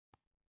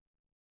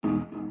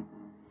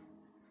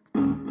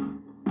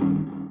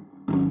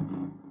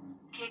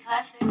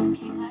Classic. K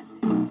Classic.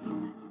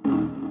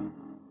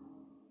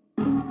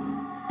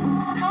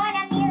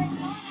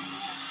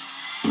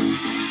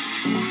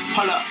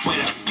 Hold up, wait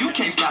up, you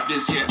can't stop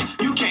this here.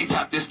 You can't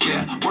top this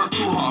chair. Work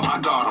too hard, my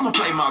God, I'ma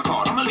play my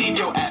card. I'ma leave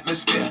your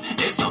atmosphere.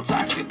 It's so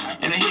toxic,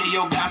 and I hear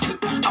your gossip.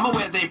 I'm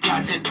aware they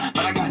plotting,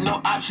 but I got no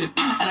option.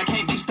 And I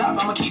can't be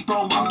stopped, I'ma keep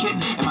on walking.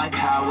 And my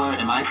power,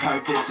 and my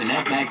purpose, and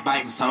that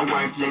backbite was so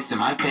worthless. And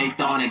my faith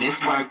on it,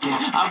 it's working.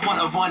 I'm one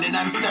of one, and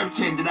I'm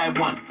certain that I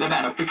won the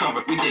battle. It's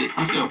over, we did it.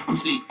 I'm still, I'm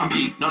C, I'm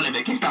P, no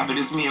limit, can't stop it.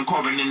 It's me and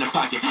Corbin in the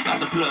pocket.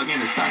 Got the plug in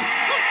the socket.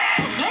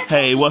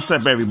 Hey, what's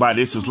up,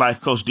 everybody? This is Life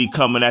Coach D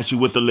coming at you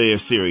with the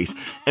Live series.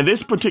 And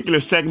this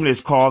particular segment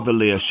is called the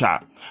Live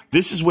Shot.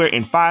 This is where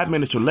in 5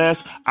 minutes or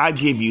less, I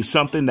give you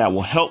something that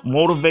will help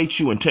motivate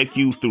you and take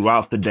you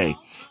throughout the day.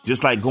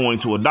 Just like going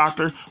to a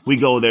doctor, we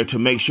go there to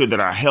make sure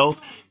that our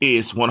health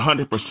is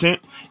 100%.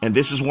 And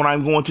this is what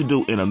I'm going to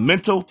do in a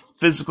mental,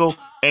 physical,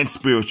 and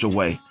spiritual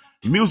way.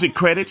 Music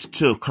credits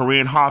to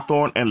Corinne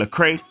Hawthorne and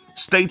Lecrae.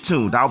 Stay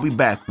tuned. I'll be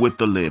back with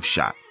the Live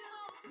Shot.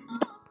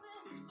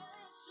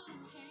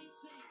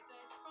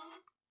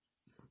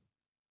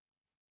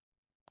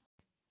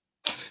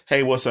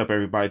 Hey, what's up,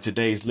 everybody?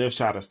 Today's Live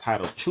Shot is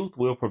titled Truth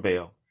Will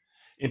Prevail.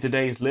 In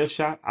today's Live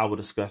Shot, I will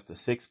discuss the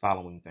 6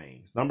 following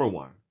things. Number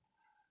 1,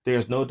 there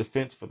is no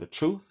defense for the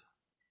truth.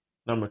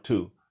 Number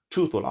 2,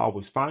 truth will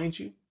always find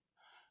you.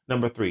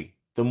 Number 3,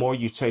 the more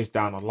you chase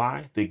down a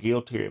lie, the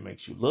guiltier it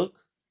makes you look.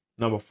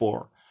 Number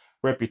 4,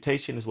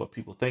 reputation is what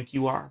people think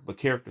you are, but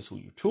character is who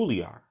you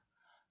truly are.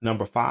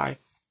 Number 5,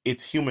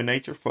 it's human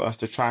nature for us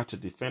to try to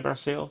defend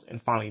ourselves.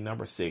 And finally,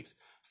 number 6,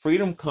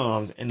 freedom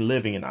comes in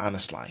living an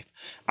honest life.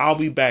 I'll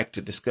be back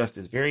to discuss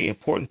this very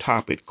important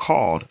topic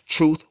called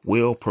Truth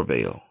Will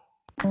Prevail.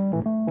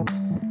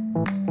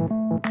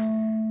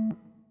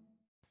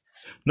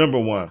 Number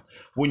 1,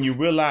 when you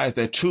realize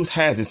that truth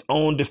has its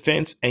own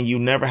defense and you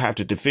never have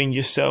to defend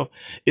yourself,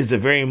 is the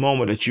very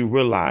moment that you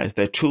realize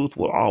that truth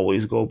will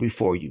always go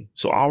before you.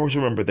 So always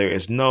remember there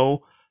is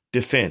no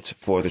defense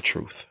for the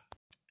truth.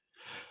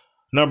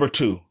 Number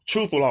 2,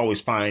 truth will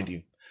always find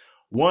you.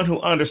 One who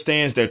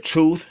understands that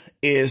truth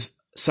is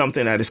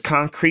something that is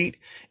concrete,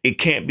 it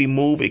can't be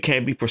moved, it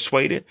can't be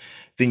persuaded,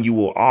 then you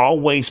will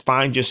always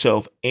find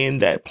yourself in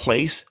that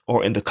place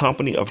or in the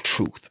company of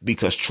truth,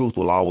 because truth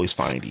will always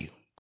find you.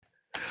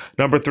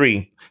 Number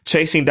 3,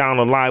 chasing down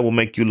a lie will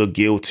make you look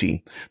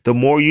guilty. The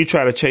more you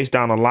try to chase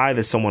down a lie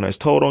that someone has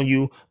told on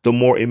you, the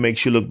more it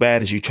makes you look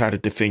bad as you try to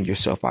defend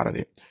yourself out of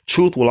it.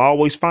 Truth will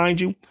always find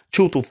you.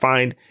 Truth will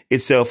find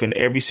itself in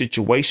every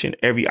situation,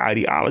 every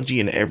ideology,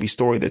 and every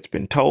story that's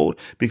been told,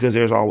 because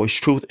there's always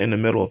truth in the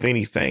middle of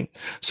anything.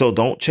 So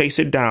don't chase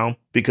it down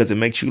because it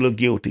makes you look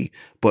guilty,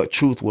 but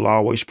truth will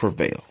always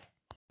prevail.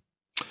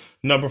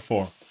 Number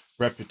 4.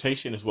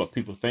 Reputation is what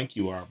people think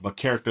you are, but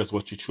character is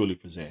what you truly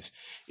possess.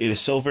 It is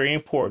so very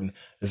important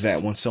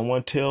that when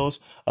someone tells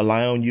a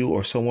lie on you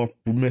or someone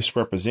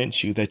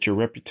misrepresents you, that your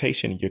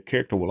reputation and your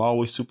character will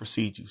always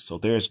supersede you. So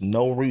there's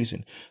no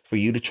reason for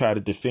you to try to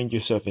defend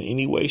yourself in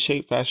any way,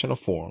 shape, fashion, or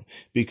form,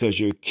 because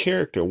your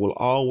character will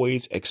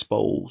always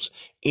expose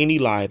any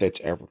lie that's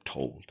ever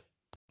told.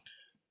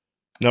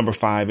 Number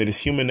 5, it is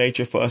human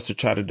nature for us to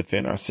try to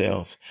defend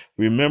ourselves.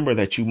 Remember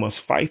that you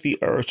must fight the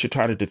urge to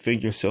try to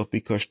defend yourself,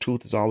 because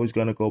truth is always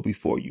going to go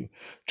before you.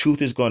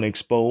 Truth is going to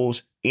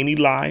expose any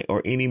lie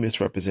or any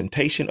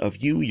misrepresentation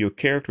of you, your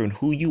character, and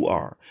who you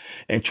are.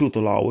 And truth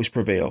will always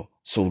prevail.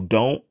 So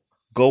don't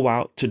go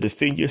out to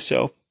defend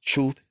yourself.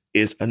 Truth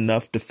is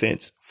enough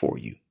defense for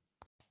you.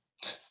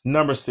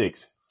 Number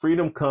 6,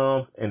 freedom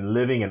comes in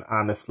living an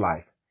honest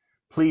life.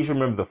 Please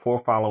remember the 4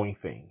 following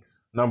things.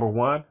 Number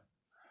 1,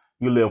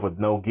 you live with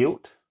no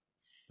guilt.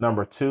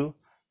 Number 2,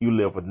 you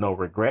live with no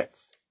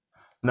regrets.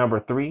 Number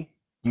 3,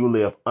 you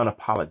live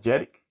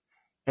unapologetic.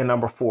 And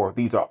number 4,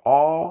 these are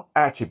all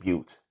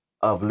attributes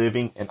of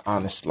living an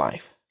honest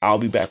life. I'll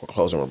be back with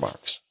closing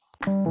remarks.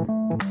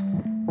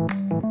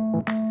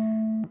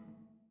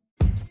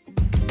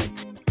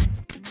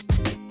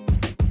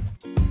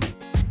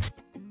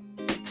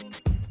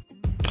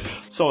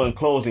 So in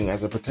closing,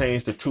 as it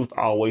pertains to truth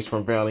always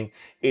prevailing,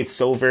 it's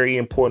so very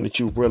important that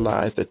you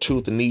realize that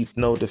truth needs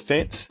no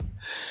defense,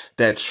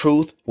 that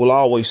truth will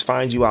always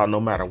find you out no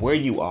matter where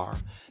you are.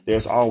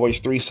 There's always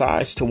 3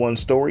 sides to one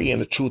story,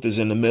 and the truth is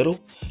in the middle.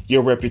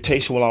 Your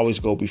reputation will always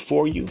go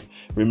before you.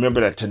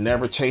 Remember that to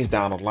never chase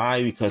down a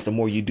lie, because the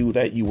more you do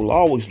that, you will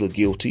always look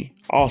guilty.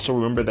 Also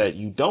remember that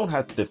you don't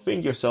have to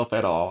defend yourself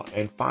at all.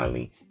 And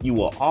finally, you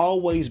will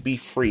always be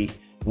free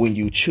when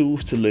you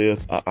choose to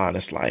live an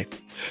honest life.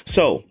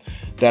 So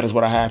that is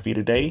what I have for you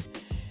today.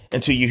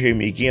 Until you hear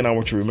me again, I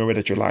want you to remember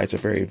that your lives are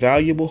very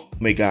valuable.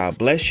 May God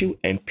bless you,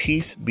 and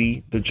peace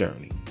be the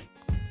journey.